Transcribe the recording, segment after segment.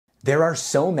There are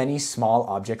so many small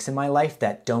objects in my life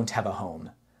that don't have a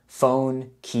home. Phone,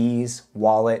 keys,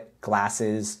 wallet,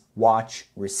 glasses, watch,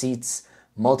 receipts,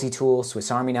 multi-tool,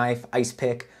 Swiss Army knife, ice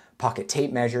pick, pocket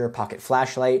tape measure, pocket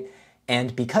flashlight,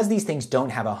 and because these things don't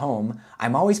have a home,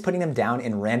 I'm always putting them down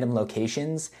in random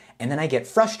locations, and then I get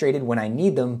frustrated when I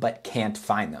need them but can't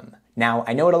find them. Now,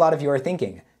 I know what a lot of you are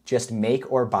thinking, just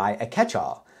make or buy a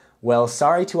catch-all. Well,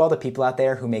 sorry to all the people out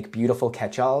there who make beautiful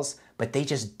catch-alls, but they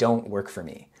just don't work for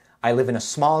me. I live in a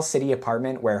small city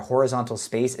apartment where horizontal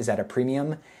space is at a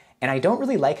premium, and I don't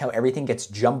really like how everything gets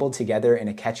jumbled together in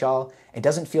a catch-all. It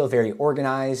doesn't feel very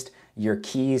organized. Your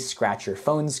keys scratch your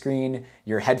phone screen,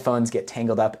 your headphones get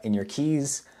tangled up in your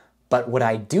keys. But what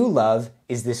I do love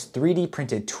is this 3D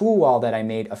printed tool wall that I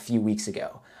made a few weeks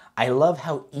ago. I love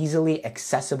how easily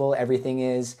accessible everything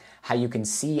is, how you can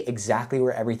see exactly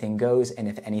where everything goes and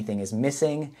if anything is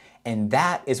missing, and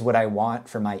that is what I want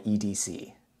for my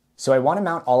EDC. So I want to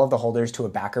mount all of the holders to a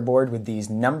backer board with these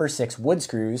number 6 wood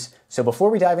screws. So before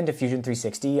we dive into Fusion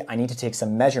 360, I need to take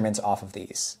some measurements off of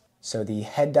these. So the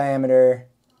head diameter,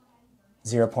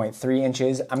 0.3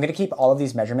 inches. I'm going to keep all of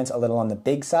these measurements a little on the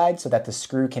big side so that the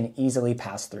screw can easily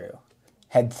pass through.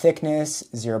 Head thickness,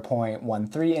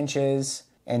 0.13 inches,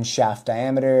 and shaft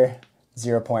diameter,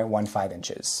 0.15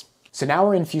 inches. So now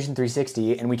we're in Fusion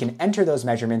 360 and we can enter those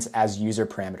measurements as user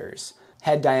parameters.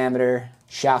 Head diameter,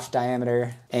 shaft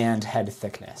diameter, and head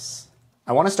thickness.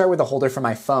 I want to start with a holder for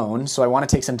my phone, so I want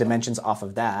to take some dimensions off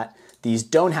of that. These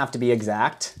don't have to be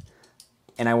exact,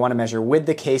 and I want to measure with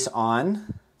the case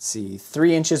on. Let's see,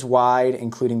 3 inches wide,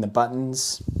 including the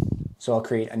buttons. So I'll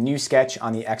create a new sketch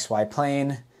on the XY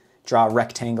plane, draw a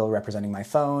rectangle representing my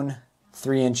phone,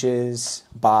 3 inches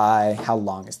by, how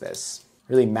long is this?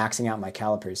 Really maxing out my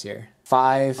calipers here.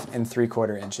 5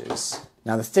 3/4 inches.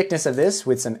 Now the thickness of this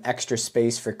with some extra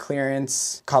space for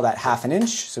clearance, call that 1/2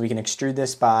 inch, so we can extrude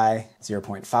this by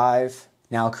 0.5.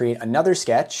 Now I'll create another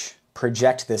sketch,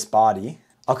 project this body.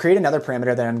 I'll create another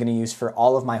parameter that I'm going to use for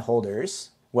all of my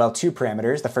holders. Well, 2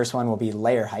 parameters. The first one will be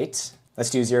layer height. Let's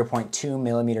do 0.2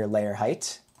 millimeter layer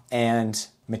height. And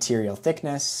material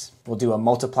thickness. We'll do a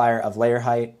multiplier of layer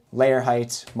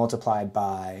height multiplied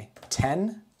by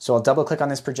 10. So I'll double click on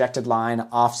this projected line,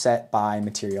 offset by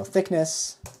material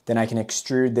thickness. Then I can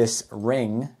extrude this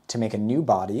ring to make a new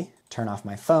body. Turn off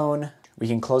my phone. We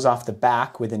can close off the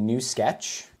back with a new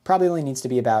sketch. Probably only needs to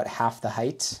be about half the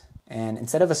height. And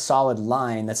instead of a solid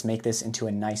line, let's make this into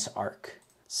a nice arc.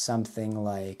 Something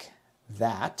like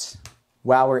that.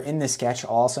 While we're in the sketch,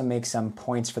 I'll also make some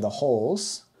points for the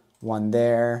holes. One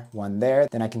there, one there.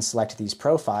 Then I can select these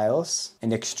profiles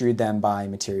and extrude them by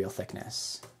material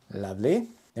thickness. Lovely.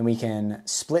 Then we can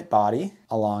split body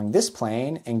along this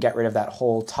plane and get rid of that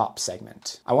whole top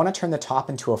segment. I want to turn the top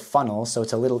into a funnel so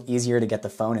it's a little easier to get the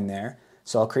phone in there.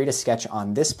 So I'll create a sketch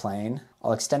on this plane.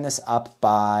 I'll extend this up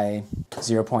by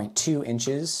 0.2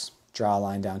 inches, draw a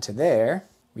line down to there.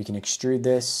 We can extrude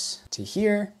this to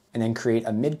here and then create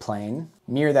a midplane,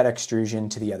 mirror that extrusion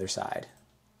to the other side.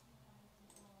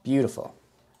 Beautiful.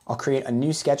 I'll create a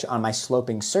new sketch on my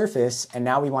sloping surface, and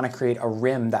now we want to create a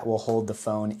rim that will hold the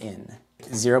phone in.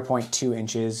 0.2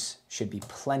 inches should be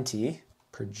plenty.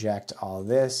 Project all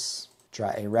this,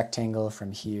 draw a rectangle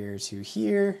from here to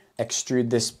here, extrude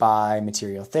this by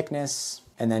material thickness,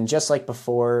 and then just like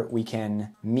before, we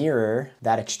can mirror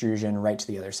that extrusion right to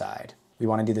the other side. We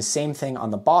want to do the same thing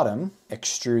on the bottom,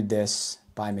 extrude this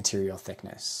by material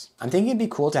thickness. I'm thinking it'd be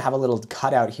cool to have a little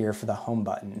cutout here for the home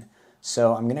button.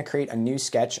 So I'm going to create a new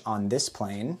sketch on this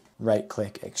plane,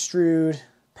 right-click, extrude.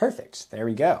 Perfect, there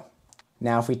we go.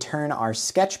 Now if we turn our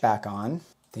sketch back on,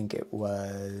 I think it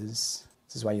was,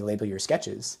 this is why you label your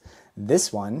sketches,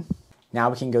 this one, now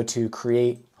we can go to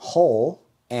create hole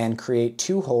and create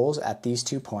 2 holes at these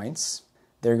 2 points.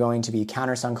 They're going to be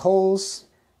countersunk holes,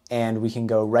 and we can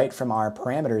go right from our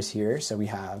parameters here. So we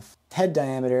have head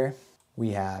diameter,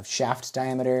 we have shaft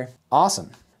diameter.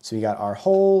 Awesome. So we got our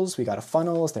holes, we got a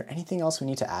funnel. Is there anything else we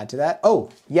need to add to that? Oh,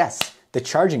 yes, the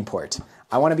charging port.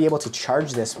 I want to be able to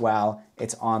charge this while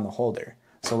it's on the holder.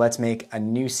 So let's make a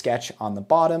new sketch on the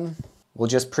bottom. We'll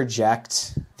just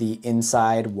project the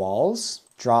inside walls,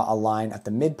 draw a line at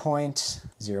the midpoint,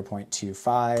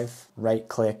 0.25, right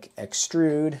click,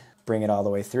 extrude, bring it all the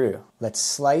way through. Let's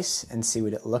slice and see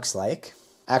what it looks like.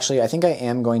 Actually, I think I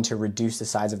am going to reduce the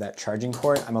size of that charging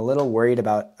port. I'm a little worried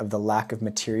about the lack of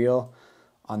material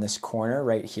on this corner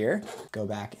right here. Go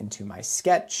back into my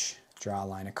sketch, draw a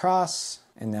line across,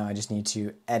 and now I just need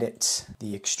to edit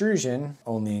the extrusion,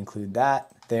 only include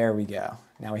that. There we go.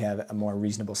 Now we have a more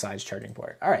reasonable size charging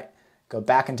port. All right, go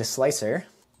back into Slicer.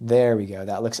 There we go,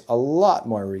 that looks a lot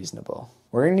more reasonable.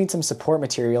 We're gonna need some support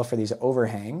material for these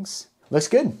overhangs. Looks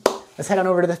good. let's head on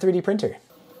over to the 3D printer.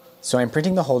 So I'm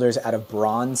printing the holders out of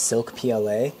bronze silk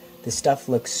PLA. This stuff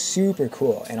looks super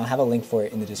cool, and I'll have a link for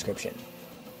it in the description.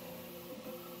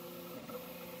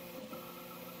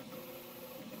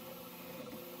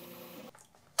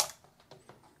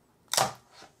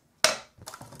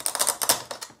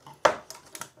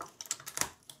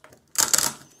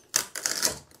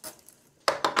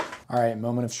 All right,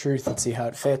 moment of truth. Let's see how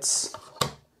it fits.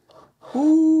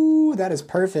 Ooh, that is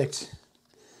perfect.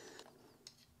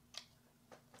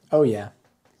 Oh yeah,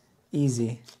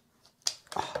 easy.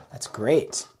 Oh, that's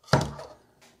great.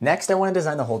 Next, I want to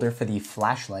design the holder for the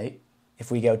flashlight.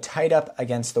 If we go tight up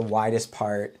against the widest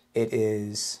part, it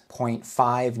is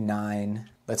 0.59.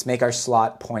 Let's make our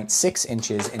slot 0.6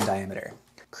 inches in diameter.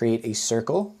 Create a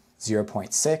circle,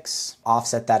 0.6.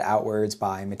 Offset that outwards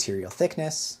by material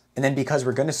thickness. And then because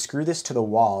we're going to screw this to the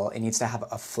wall, it needs to have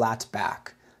a flat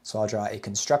back. So I'll draw a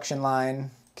construction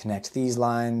line, connect these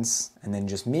lines, and then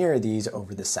just mirror these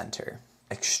over the center.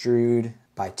 Extrude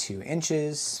by 2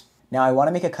 inches. Now I want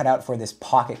to make a cutout for this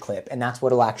pocket clip, and that's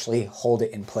what will actually hold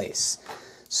it in place.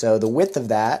 So the width of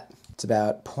that, it's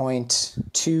about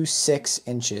 0.26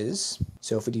 inches.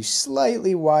 So if we do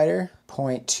slightly wider,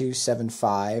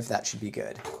 0.275, that should be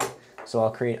good. So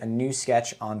I'll create a new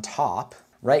sketch on top,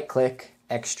 right click,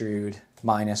 extrude,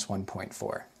 minus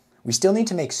 1.4. We still need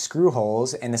to make screw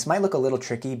holes, and this might look a little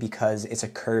tricky because it's a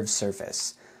curved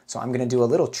surface. So I'm gonna do a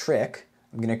little trick.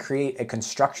 I'm gonna create a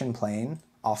construction plane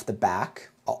off the back.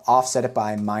 I'll offset it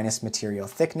by minus material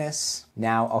thickness.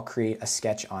 Now I'll create a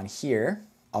sketch on here.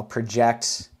 I'll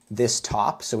project this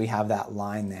top, so we have that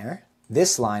line there.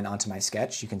 This line onto my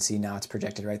sketch. You can see now it's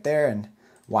projected right there, and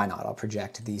why not? I'll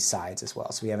project these sides as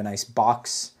well. So we have a nice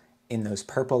box in those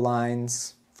purple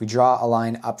lines. We draw a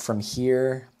line up from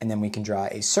here, and then we can draw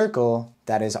a circle.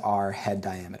 That is our head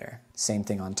diameter. Same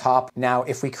thing on top. Now,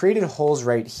 if we created holes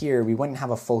right here, we wouldn't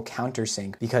have a full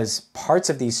countersink because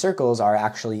parts of these circles are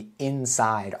actually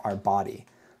inside our body.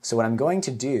 So what I'm going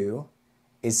to do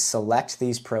is select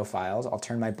these profiles. I'll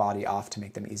turn my body off to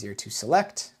make them easier to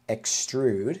select,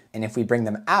 extrude, and if we bring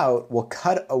them out, we'll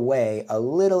cut away a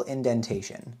little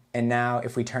indentation. And now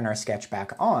if we turn our sketch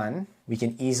back on, we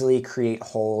can easily create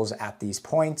holes at these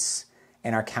points,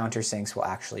 and our countersinks will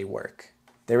actually work.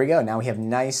 There we go. Now we have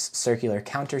nice circular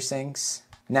countersinks.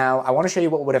 Now I want to show you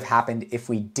what would have happened if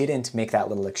we didn't make that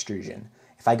little extrusion.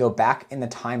 If I go back in the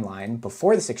timeline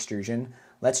before this extrusion,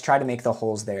 let's try to make the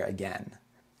holes there again.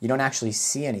 You don't actually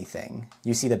see anything.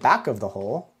 You see the back of the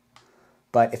hole,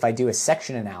 but if I do a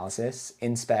section analysis,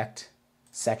 inspect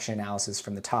section analysis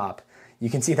from the top, you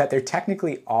can see that there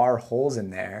technically are holes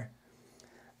in there,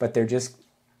 but they're just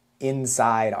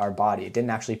inside our body. It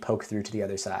didn't actually poke through to the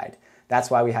other side.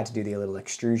 That's why we had to do the little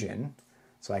extrusion.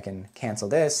 So I can cancel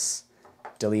this,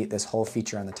 delete this whole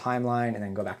feature on the timeline, and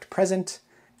then go back to present.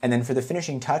 And then for the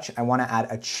finishing touch, I want to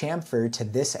add a chamfer to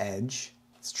this edge.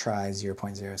 Let's try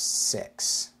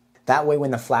 0.06. That way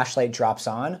when the flashlight drops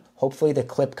on, hopefully the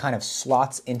clip kind of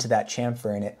slots into that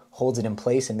chamfer and it holds it in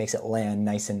place and makes it land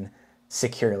nice and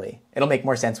securely. It'll make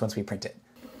more sense once we print it.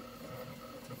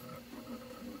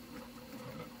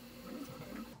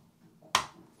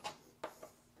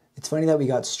 It's funny that we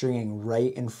got stringing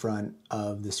right in front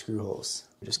of the screw holes.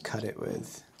 Just cut it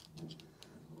with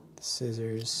the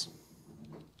scissors.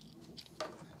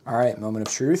 All right, moment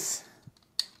of truth.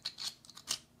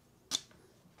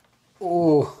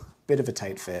 Oh, bit of a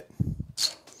tight fit.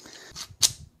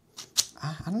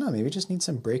 I don't know, maybe it just needs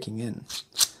some breaking in.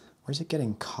 Where's it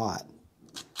getting caught?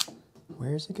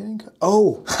 Where is it getting caught?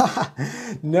 Oh,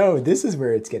 no, this is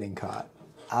where it's getting caught.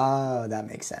 Oh, that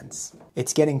makes sense.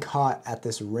 It's getting caught at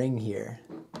this ring here.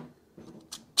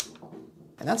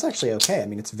 And that's actually okay. I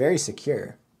mean, it's very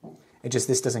secure. It just,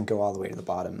 this doesn't go all the way to the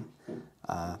bottom.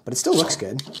 But it still looks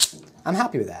good. I'm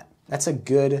happy with that. That's a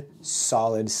good,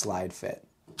 solid slide fit.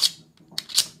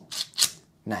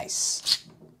 Nice.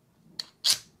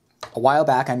 A while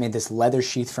back, I made this leather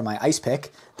sheath for my ice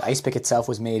pick. The ice pick itself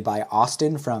was made by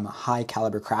Austin from High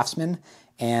Caliber Craftsman,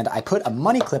 and I put a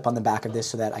money clip on the back of this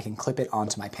so that I can clip it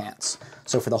onto my pants.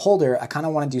 So for the holder, I kind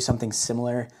of want to do something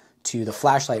similar to the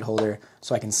flashlight holder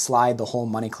so I can slide the whole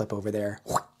money clip over there,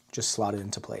 just slot it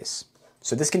into place.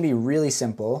 So this can be really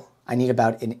simple. I need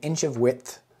about 1 inch of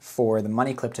width for the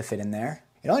money clip to fit in there.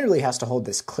 It only really has to hold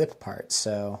this clip part,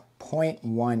 so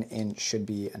 0.1 inch should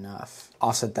be enough.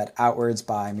 Offset that outwards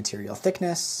by material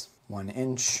thickness, 1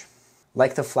 inch.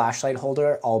 Like the flashlight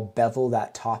holder, I'll bevel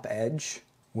that top edge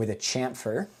with a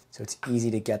chamfer, so it's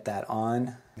easy to get that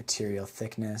on. Material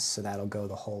thickness, so that'll go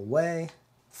the whole way.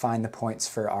 Find the points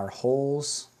for our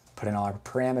holes, put in all our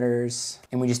parameters,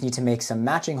 and we just need to make some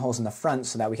matching holes in the front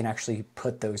so that we can actually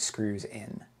put those screws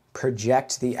in.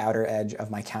 project the outer edge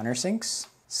of my countersinks,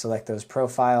 select those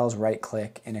profiles, right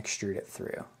click, and extrude it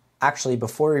through. Actually,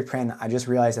 before we print, I just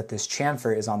realized that this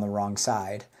chamfer is on the wrong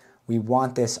side. We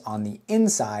want this on the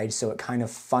inside so it kind of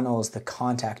funnels the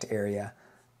contact area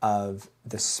of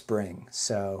the spring.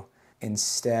 So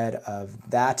instead of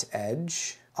that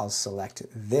edge, I'll select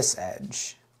this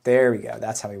edge. There we go,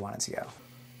 that's how we want it to go.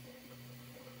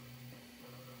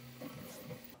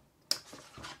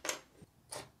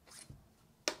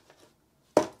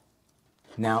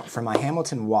 Now for my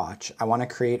Hamilton watch, I want to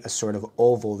create a sort of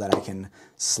oval that I can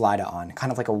slide it on,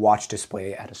 kind of like a watch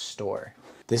display at a store.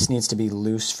 This needs to be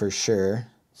loose for sure.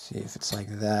 Let's see if it's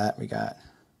like that. We got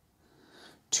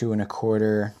 2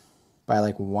 1/4 by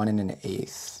like 1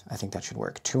 1/8. I think that should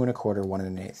work. 2 1/4, 1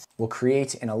 1/8. We'll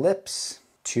create an ellipse,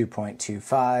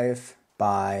 2.25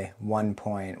 by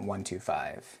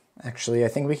 1.125. Actually, I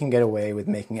think we can get away with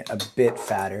making it a bit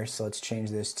fatter, so let's change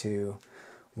this to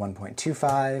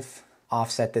 1.25.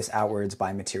 Offset this outwards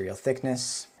by material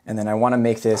thickness. And then I want to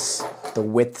make this the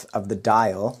width of the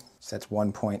dial. So that's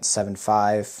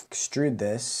 1.75. Extrude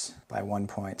this by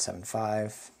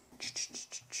 1.75.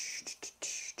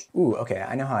 Ooh, okay,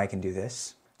 I know how I can do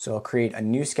this. So I'll create a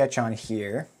new sketch on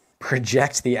here,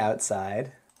 project the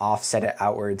outside, offset it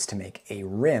outwards to make a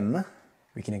rim.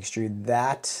 We can extrude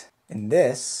that and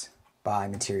this by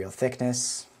material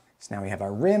thickness. So now we have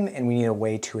our rim and we need a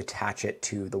way to attach it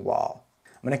to the wall.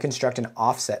 I'm going to construct an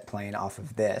offset plane off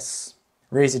of this,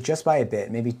 raise it just by a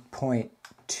bit, maybe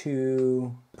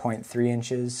 0.2, 0.3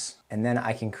 inches, and then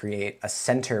I can create a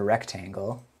center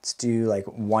rectangle. Let's do like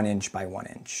 1 inch by 1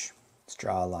 inch. Let's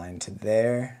draw a line to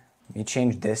there. Let me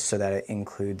change this so that it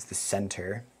includes the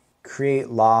center.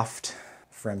 Create loft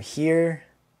from here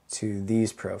to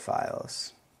these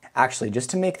profiles. Actually, just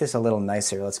to make this a little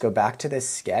nicer, let's go back to this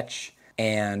sketch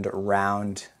and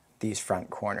round these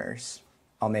front corners.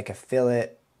 I'll make a fillet.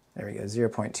 There we go,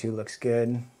 0.2 looks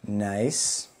good.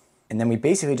 Nice. And then we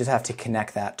basically just have to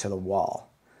connect that to the wall.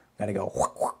 Gotta go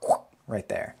right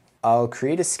there. I'll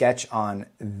create a sketch on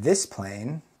this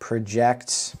plane,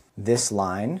 project this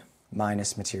line,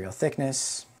 minus material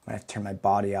thickness. I have to turn my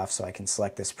body off so I can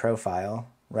select this profile.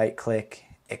 Right click,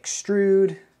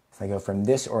 extrude. If I go from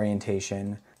this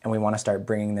orientation, and we want to start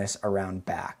bringing this around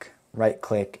back. Right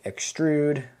click,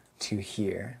 extrude to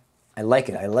here. I like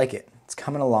it, I like it. It's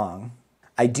coming along.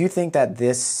 I do think that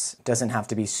this doesn't have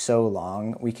to be so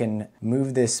long. We can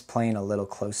move this plane a little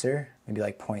closer, maybe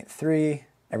like 0.3.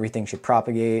 Everything should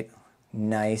propagate.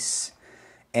 Nice.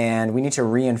 And we need to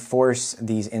reinforce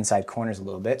these inside corners a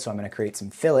little bit, so I'm going to create some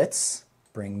fillets.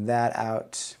 Bring that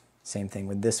out. Same thing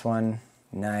with this one.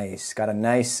 Nice. Got a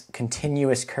nice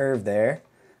continuous curve there.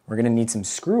 We're going to need some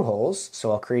screw holes,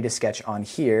 so I'll create a sketch on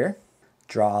here.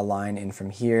 Draw a line in from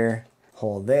here.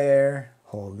 Hole there.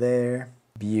 Hole there.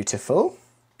 Beautiful.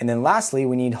 And then lastly,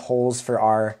 we need holes for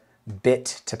our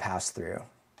bit to pass through.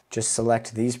 Just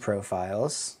select these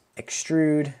profiles,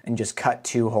 extrude, and just cut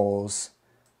 2 holes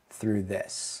through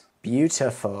this.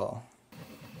 Beautiful.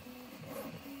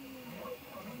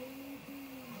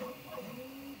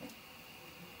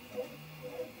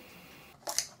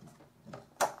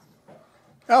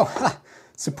 Oh,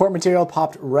 support material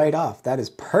popped right off. That is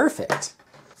perfect.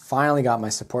 Finally got my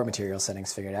support material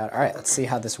settings figured out. All right, let's see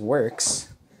how this works.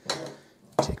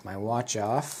 Take my watch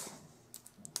off.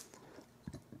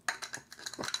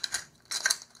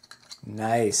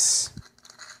 Nice.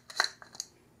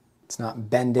 It's not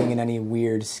bending in any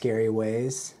weird, scary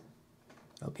ways.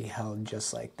 It'll be held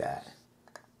just like that.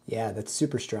 Yeah, that's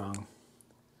super strong.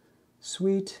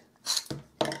 Sweet.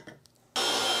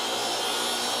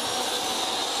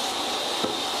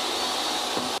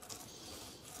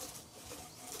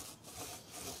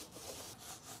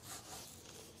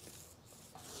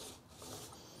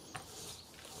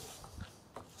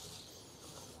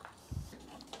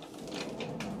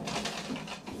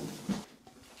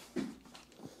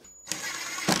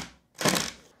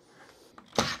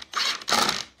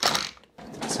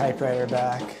 Typewriter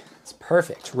back. It's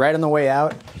perfect. Right on the way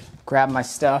out, grab my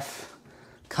stuff,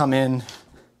 come in,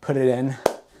 put it in.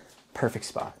 Perfect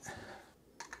spot.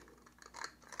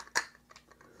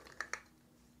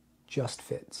 Just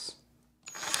fits.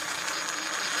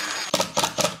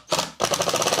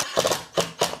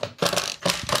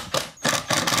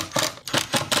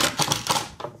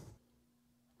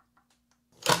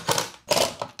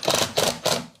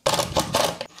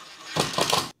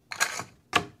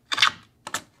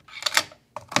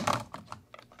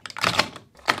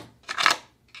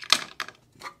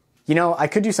 You know, I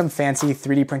could do some fancy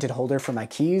 3D printed holder for my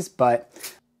keys, but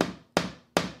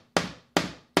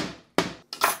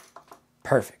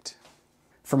perfect.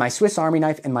 For my Swiss Army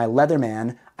knife and my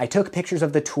Leatherman, I took pictures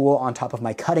of the tool on top of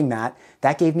my cutting mat.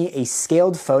 That gave me a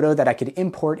scaled photo that I could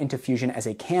import into Fusion as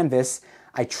a canvas.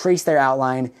 I traced their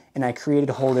outline and I created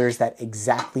holders that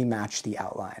exactly match the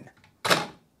outline.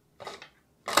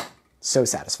 So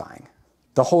satisfying.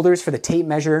 The holders for the tape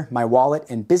measure, my wallet,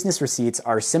 and business receipts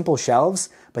are simple shelves,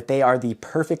 but they are the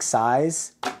perfect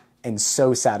size and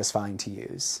so satisfying to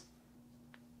use.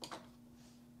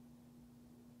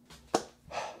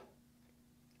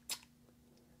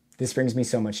 This brings me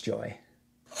so much joy.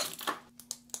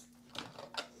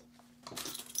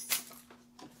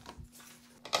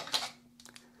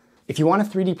 If you want to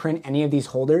 3D print any of these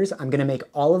holders, I'm going to make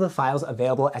all of the files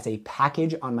available as a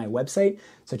package on my website,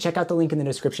 so check out the link in the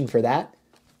description for that.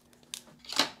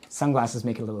 Sunglasses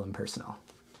make it a little impersonal.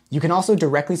 You can also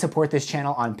directly support this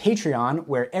channel on Patreon,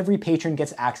 where every patron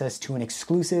gets access to an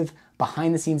exclusive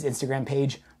behind-the-scenes Instagram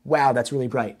page. Wow, that's really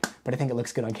bright, but I think it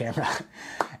looks good on camera.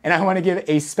 And I want to give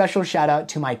a special shout out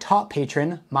to my top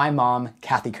patron, my mom,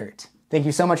 Kathy Kurt. Thank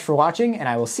you so much for watching, and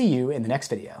I will see you in the next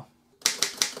video.